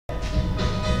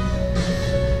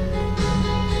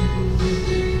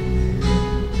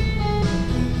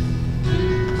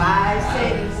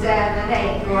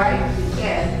leg right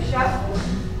together, shuffle,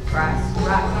 cross,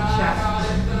 rock and shuffle,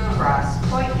 cross,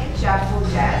 point and shuffle,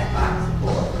 jazz box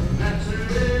forward.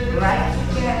 Right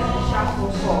together,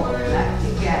 shuffle forward, left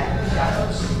together, shuffle,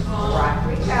 rock,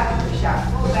 recover,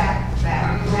 shuffle, back,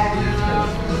 back, back,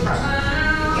 front,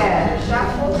 together,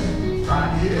 shuffle,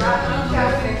 cross, rock and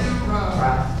shuffle,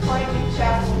 cross, point and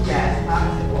shuffle, jazz box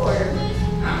forward.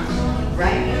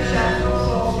 Right and shuffle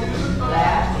forward,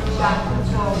 left and shuffle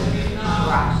forward,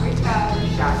 rock, recover,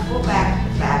 shuffle, back,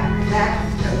 back, back,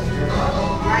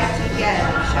 right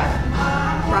together, shuffle,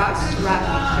 cross, rock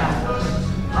and shuffle,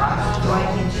 cross,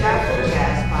 point and shuffle,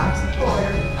 jazz box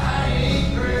forward.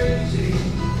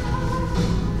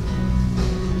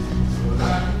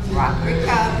 Rock,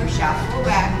 recover, shuffle,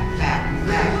 back, back,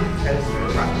 back, coast,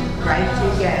 rock, right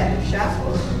together,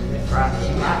 shuffle, cross,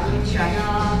 rock and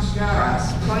shuffle, cross,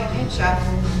 point and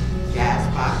shuffle, jazz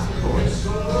box forward,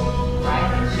 right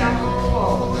and shuffle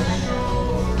forward,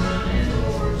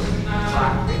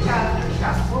 rock, recover,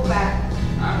 shuffle back.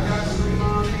 I've got some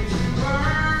money to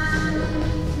burn,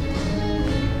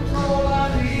 all I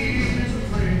need is a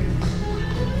friend,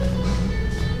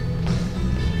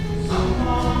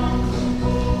 someone who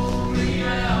pull me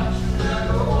out should I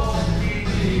go off the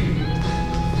deep.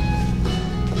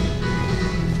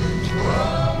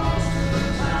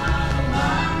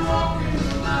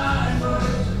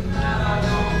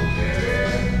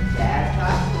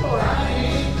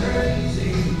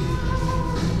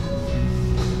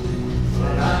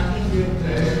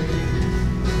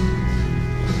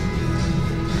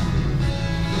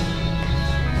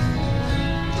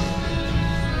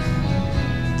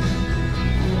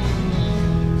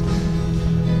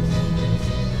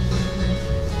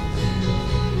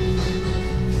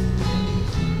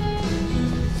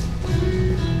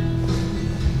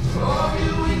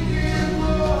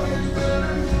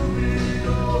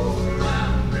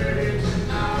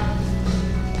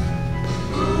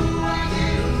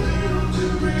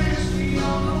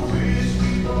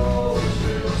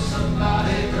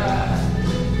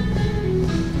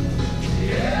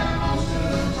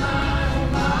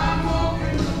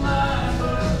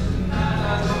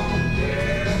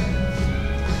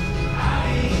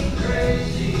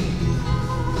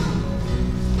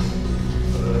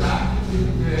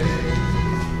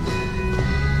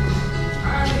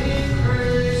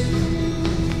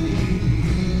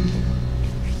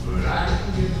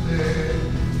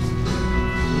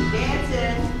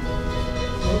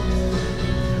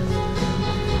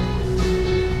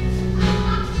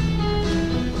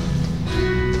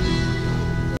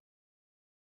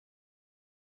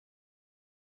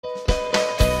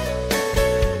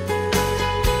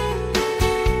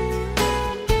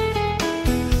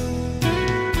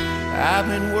 I've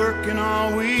been working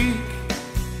all week,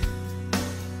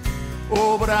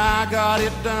 oh, but I got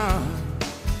it done.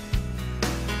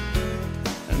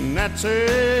 And that's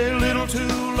a little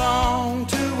too long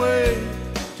to wait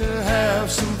to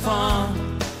have some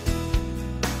fun.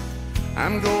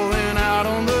 I'm going out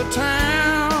on the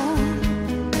town,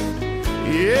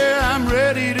 yeah, I'm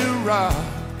ready to rock.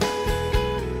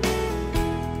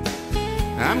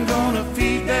 I'm gonna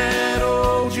feed that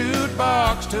old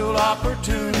jukebox till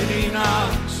opportunity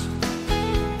knocks.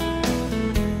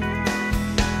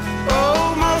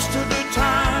 Oh, most of the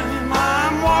time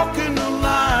I'm walking the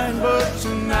line, but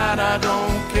tonight I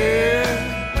don't care.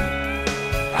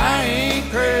 I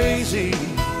ain't crazy,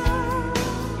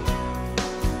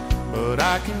 but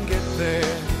I can get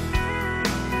there.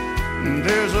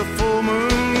 There's a full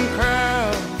moon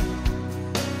crowd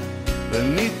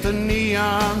beneath the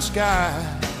neon sky,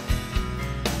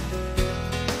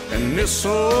 and this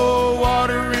old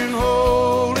watering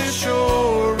hole is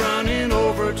sure running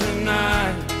over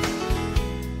tonight.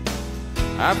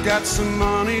 I've got some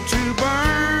money to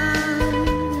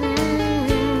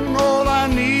burn, all I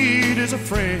need is a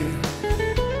friend,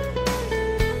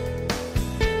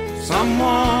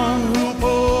 someone who'll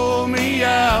pull me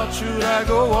out should I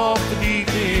go off the deep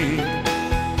end.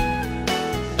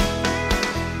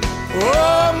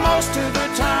 Oh, most of the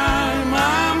time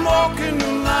I'm walking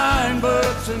the line,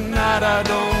 but tonight I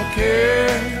don't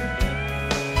care.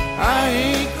 I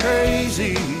ain't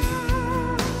crazy,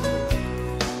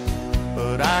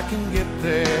 but I can get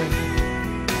there.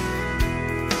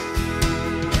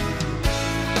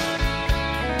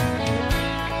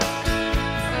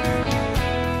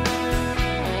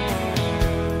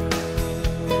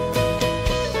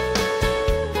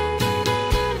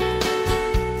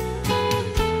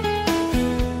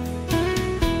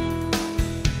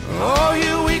 Oh,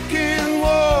 you weekend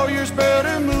warriors,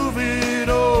 better move it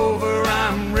over,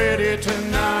 I'm ready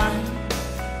tonight.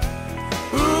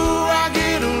 Ooh, I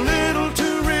get a little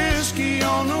too risky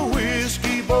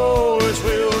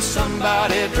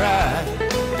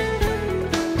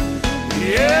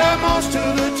Yeah, most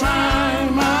of the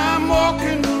time I'm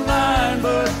walking the line,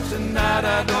 but tonight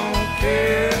I don't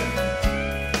care.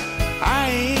 I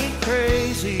ain't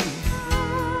crazy,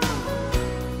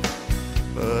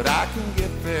 but I can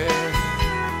get there.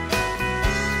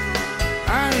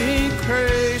 I ain't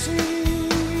crazy,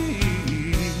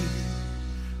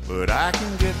 but I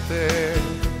can get there.